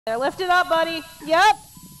There, lift it up, buddy. Yep.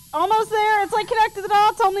 Almost there. It's like connect to the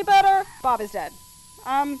dots, only better. Bob is dead.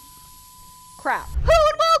 Crap. Hello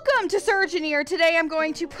and welcome to Surgineer. Today I'm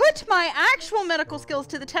going to put my actual medical skills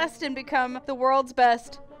to the test and become the world's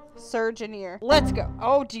best Surgineer. Let's go.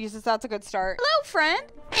 Oh, Jesus, that's a good start. Hello, friend.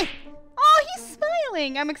 Oh, he's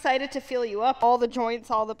smiling. I'm excited to feel you up. All the joints,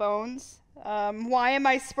 all the bones. Why am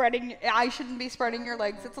I spreading? I shouldn't be spreading your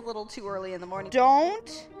legs. It's a little too early in the morning.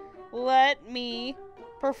 Don't let me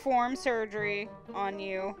perform surgery on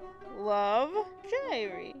you. Love,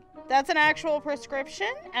 Jerry. That's an actual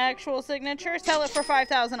prescription, actual signature. Sell it for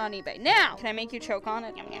 $5,000 on eBay. Now, can I make you choke on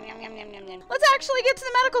it? Let's actually get to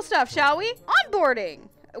the medical stuff, shall we? Onboarding.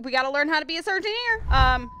 We gotta learn how to be a Surgineer.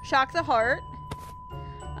 Shock the heart.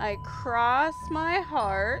 I cross my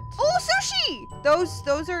heart. Oh, sushi!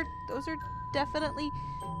 Those are definitely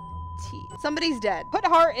teeth. Somebody's dead. Put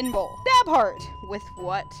heart in bowl. Stab heart. With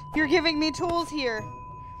what? You're giving me tools here.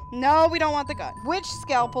 No, we don't want the gun. Which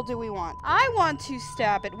scalpel do we want? I want to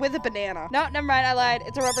stab it with a banana. No, never mind. I lied.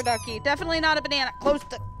 It's a rubber ducky. Definitely not a banana. Close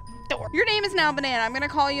the door. Your name is now Banana. I'm gonna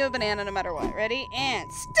call you a banana no matter what. Ready?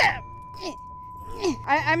 And stab.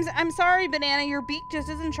 I'm sorry, Banana. Your beak just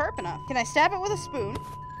isn't sharp enough. Can I stab it with a spoon?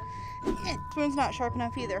 Spoon's not sharp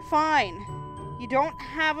enough either. Fine. You don't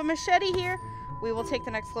have a machete here. We will take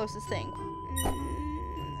the next closest thing.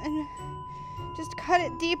 Just cut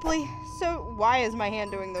it deeply. So why is my hand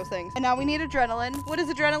doing those things? And now we need adrenaline. What does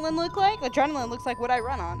adrenaline look like? Adrenaline looks like what I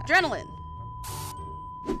run on. Adrenaline.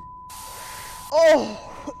 Oh,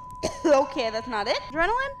 okay, that's not it.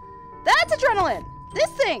 Adrenaline? That's adrenaline. This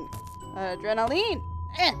thing. Adrenaline.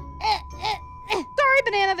 Sorry,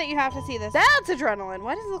 Banana, that you have to see this. That's adrenaline.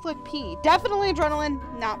 Why does it look like pee? Definitely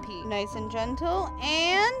adrenaline, not pee. Nice and gentle,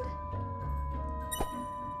 and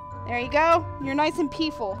there you go. You're nice and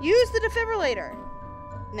peeful. Use the defibrillator.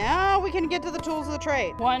 Now we can get to the tools of the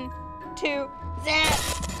trade. 1, 2, zap.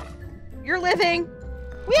 You're living.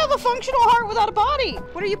 We have a functional heart without a body.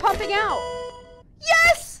 What are you pumping out?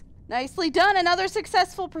 Yes! Nicely done. Another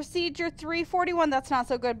successful procedure. 341. That's not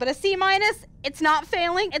so good, but a C-. It's not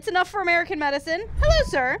failing. It's enough for American medicine. Hello,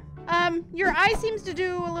 sir. Your eye seems to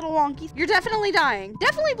do a little wonky. You're definitely dying.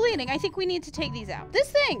 Definitely bleeding. I think we need to take these out.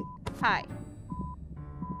 This thing. Hi.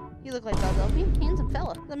 You look like a handsome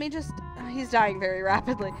fella. Let me just... he's dying very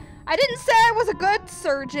rapidly. I didn't say I was a good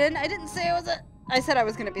surgeon. I didn't say I was a... I said I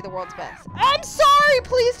was going to be the world's best. I'm sorry.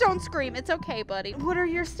 Please don't scream. It's okay, buddy. What are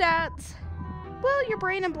your stats? Well, your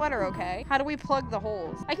brain and blood are okay. How do we plug the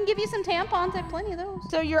holes? I can give you some tampons. I have plenty of those.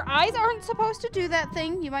 So your eyes aren't supposed to do that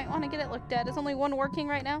thing. You might want to get it looked at. Is only one working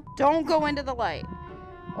right now? Don't go into the light.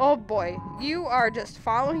 Oh boy. You are just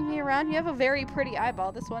following me around. You have a very pretty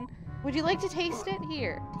eyeball, this one. Would you like to taste it?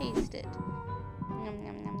 Here, taste it. Nom,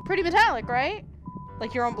 nom, nom. Pretty metallic, right?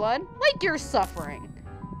 Like your own blood? Like you're suffering.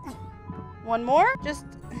 One more? Just...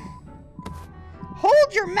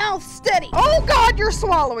 hold your mouth steady. Oh God, you're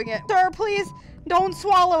swallowing it. Sir, please don't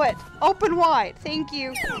swallow it. Open wide. Thank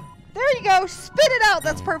you. There you go. Spit it out.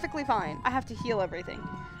 That's perfectly fine. I have to heal everything.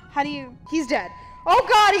 How do you... he's dead. Oh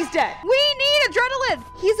God, he's dead. We need adrenaline.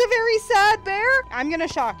 He's a very sad bear. I'm gonna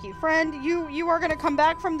shock you. Friend, you are gonna come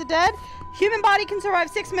back from the dead. Human body can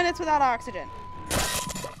survive 6 minutes without oxygen.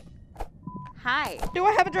 Hi. Do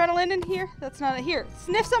I have adrenaline in here? That's not it. Here,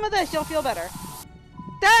 sniff some of this. You'll feel better.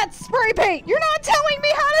 That's spray paint. You're not telling me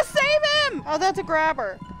how to save him. Oh, that's a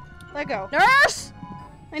grabber. Let go. Nurse,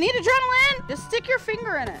 I need adrenaline. Just stick your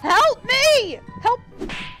finger in it. Help me. Help.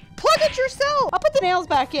 Plug it yourself. I'll put the nails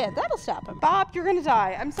back in. That'll stop him. Bob, you're gonna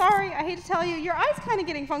die. I'm sorry. I hate to tell you. Your eye's kind of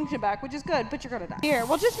getting function back, which is good, but you're gonna die. Here,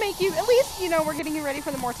 we'll just make you, at least, you know, we're getting you ready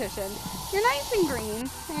for the mortician. You're nice and green.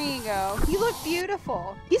 There you go. You look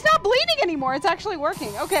beautiful. He's not bleeding anymore. It's actually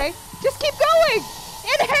working. Okay, just keep going.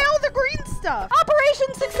 Inhale the green stuff.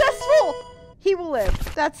 Operation successful. He will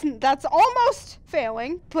live. That's almost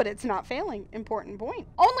failing, but it's not failing. Important point.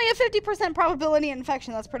 Only a 50% probability of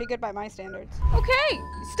infection. That's pretty good by my standards. Okay,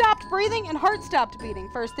 stopped breathing and heart stopped beating.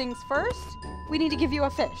 First things first, we need to give you a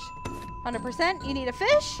fish. 100%, you need a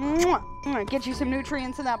fish. Mwah. I'm gonna get you some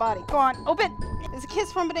nutrients in that body. Go on, open. Is a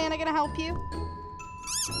kiss from Banana gonna help you?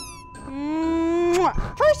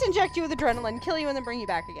 Mwah. First inject you with adrenaline, kill you, and then bring you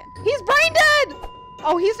back again. He's brain dead!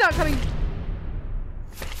 Oh, he's not coming.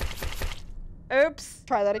 Oops.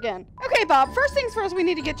 Try that again. Okay, Bob, first things first, we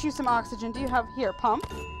need to get you some oxygen. Do you have, here, pump?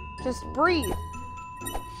 Just breathe.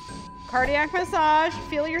 Cardiac massage.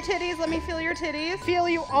 Feel your titties. Let me feel your titties. Feel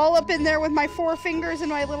you all up in there with my 4 fingers and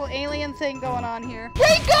my little alien thing going on here.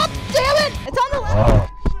 Wake up, damn it! It's on the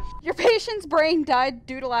left. Your patient's brain died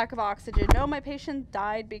due to lack of oxygen. No, my patient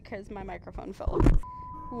died because my microphone fell.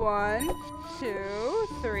 1, 2,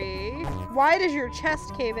 3. Why does your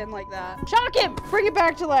chest cave in like that? Shock him! Bring it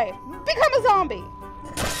back to life. Become a zombie.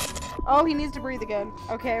 Oh, he needs to breathe again.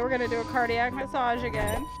 Okay, we're gonna do a cardiac massage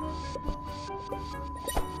again.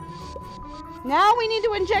 Now we need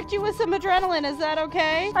to inject you with some adrenaline. Is that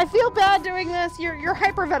okay? I feel bad doing this. You're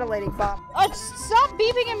hyperventilating, Bob. Stop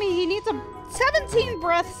beeping at me. He needs 17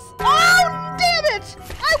 breaths. Oh, damn it!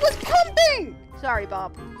 I was pumping! Sorry,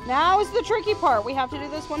 Bob. Now is the tricky part. We have to do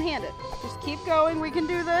this one-handed. Just keep going. We can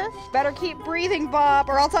do this. Better keep breathing, Bob,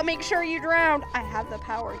 or else I'll make sure you drown. I have the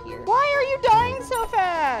power here. Why are you dying so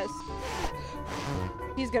fast?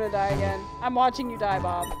 He's gonna die again. I'm watching you die,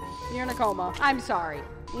 Bob. You're in a coma. I'm sorry.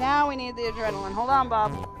 Now we need the adrenaline. Hold on,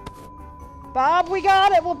 Bob. Bob, we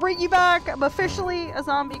got it. We'll bring you back. I'm officially a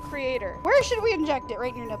zombie creator. Where should we inject it?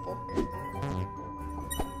 Right in your nipple.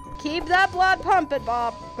 Keep that blood pumping,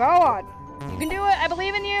 Bob. Go on. You can do it. I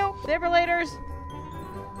believe in you. Defibrillators.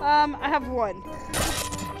 I have 1.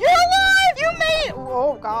 You're alive! You made it!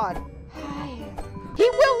 Oh, God. He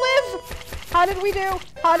will live! How did we do?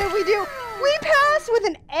 How did we do? We passed with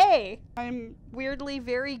an A. I'm weirdly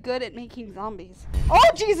very good at making zombies. Oh,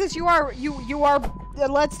 Jesus, you are,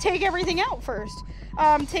 let's take everything out first.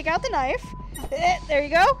 Take out the knife. There you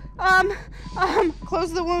go.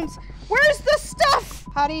 Close the wounds. Where's the stuff?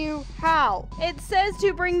 How? It says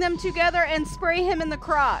to bring them together and spray him in the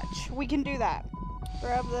crotch. We can do that.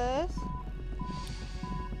 Grab this.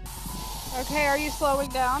 Okay, are you slowing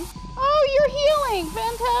down? Oh, you're healing.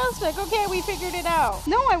 Fantastic. Okay, we figured it out.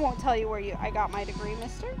 No, I won't tell you where I got my degree,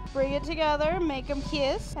 mister. Bring it together, make him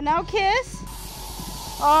kiss. And now kiss.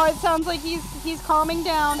 Oh, it sounds like he's calming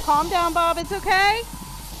down. Calm down, Bob. It's okay.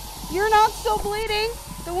 You're not still bleeding.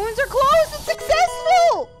 The wounds are closed. It's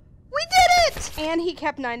successful. We did it! And he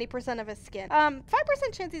kept 90% of his skin. 5%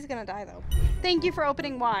 chance he's gonna die, though. Thank you for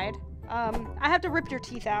opening wide. I have to rip your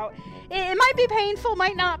teeth out. It might be painful,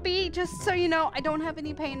 might not be. Just so you know, I don't have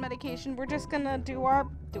any pain medication. We're just gonna do our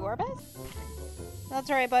best. That's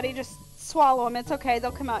right, buddy. Just swallow them. It's okay.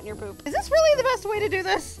 They'll come out in your poop. Is this really the best way to do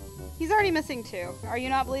this? He's already missing 2. Are you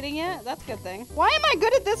not bleeding yet? That's a good thing. Why am I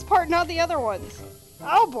good at this part, not the other ones?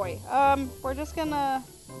 Oh, boy. We're just gonna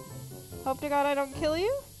hope to God I don't kill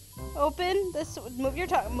you. Open this. Move your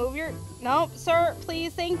tongue. No, sir,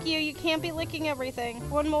 please. Thank you. You can't be licking everything.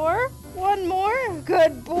 One more.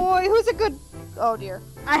 Good boy. Who's a good... Oh, dear.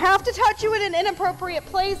 I have to touch you in an inappropriate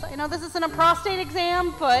place. I know this isn't a prostate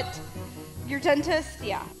exam, but your dentist,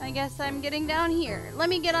 yeah. I guess I'm getting down here. Let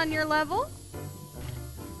me get on your level.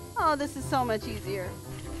 Oh, this is so much easier.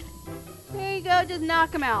 There you go. Just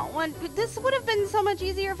knock him out. This would have been so much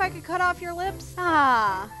easier if I could cut off your lips.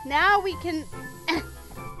 Ah, now we can...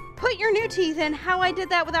 Put your new teeth in. How I did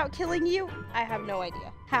that without killing you, I have no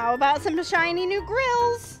idea. How about some shiny new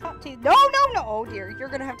grills? Top teeth. No. Oh, dear. You're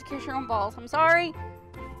going to have to kiss your own balls. I'm sorry.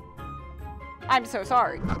 I'm so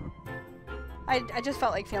sorry. I just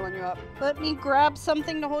felt like feeling you up. Let me grab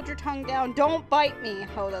something to hold your tongue down. Don't bite me.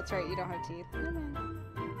 Oh, that's right. You don't have teeth.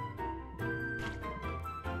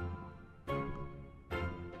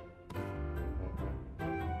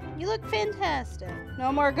 You look fantastic.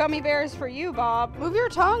 No more gummy bears for you, Bob. Move your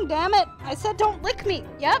tongue, damn it. I said don't lick me.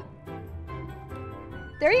 Yep.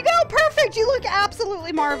 There you go. Perfect. You look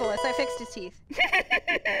absolutely marvelous. I fixed his teeth.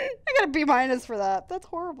 I got a B- for that. That's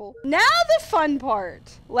horrible. Now the fun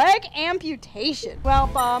part. Leg amputation. Well,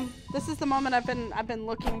 Bob, this is the moment I've been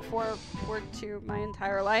looking forward to my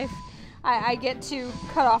entire life. I get to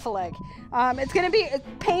cut off a leg. It's gonna be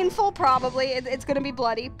painful, probably. It's gonna be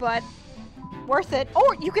bloody, but worth it.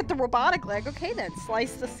 Oh, you get the robotic leg. Okay, then.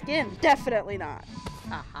 Slice the skin. Definitely not.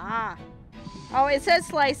 Aha. Oh, it says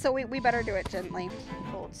slice, so we better do it gently.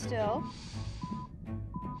 Hold still.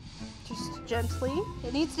 Just gently.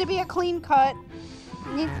 It needs to be a clean cut.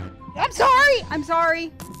 I'm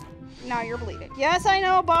sorry. Now you're bleeding. Yes, I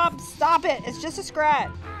know, Bob. Stop it. It's just a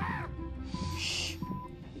scratch. Shh.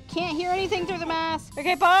 Can't hear anything through the mask.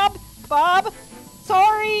 Okay, Bob.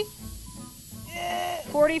 Sorry.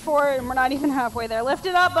 44, and we're not even halfway there. Lift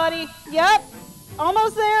it up, buddy. Yep.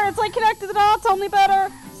 Almost there. It's like connect to the dots, only better.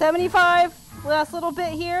 75. Last little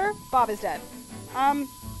bit here. Bob is dead.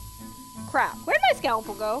 Crap. Where'd my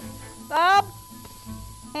scalpel go? Bob.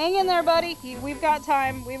 Hang in there, buddy. We've got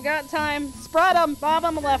time. Spread them. Bob,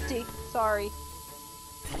 I'm a lefty. Sorry.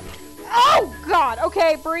 Oh, God.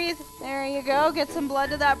 Okay, breathe. There you go. Get some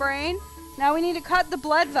blood to that brain. Now we need to cut the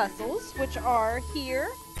blood vessels, which are here.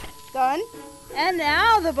 Done. And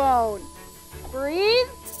now the bone. Breathe.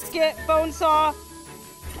 Get bone saw.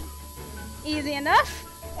 Easy enough.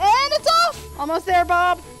 And it's off. Almost there,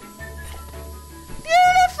 Bob.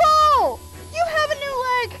 Beautiful. You have a new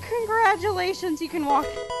leg! Congratulations, you can walk.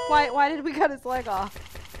 Why did we cut his leg off?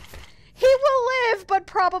 He will live, but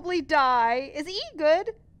probably die. Is E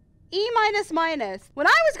good? E minus minus. When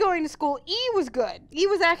I was going to school, E was good. E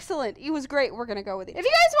was excellent. E was great. We're gonna go with it. If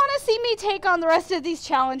you guys want to see me take on the rest of these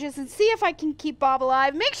challenges and see if I can keep Bob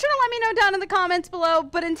alive, make sure to let me know down in the comments below.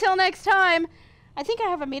 But until next time, I think I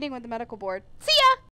have a meeting with the medical board. See ya!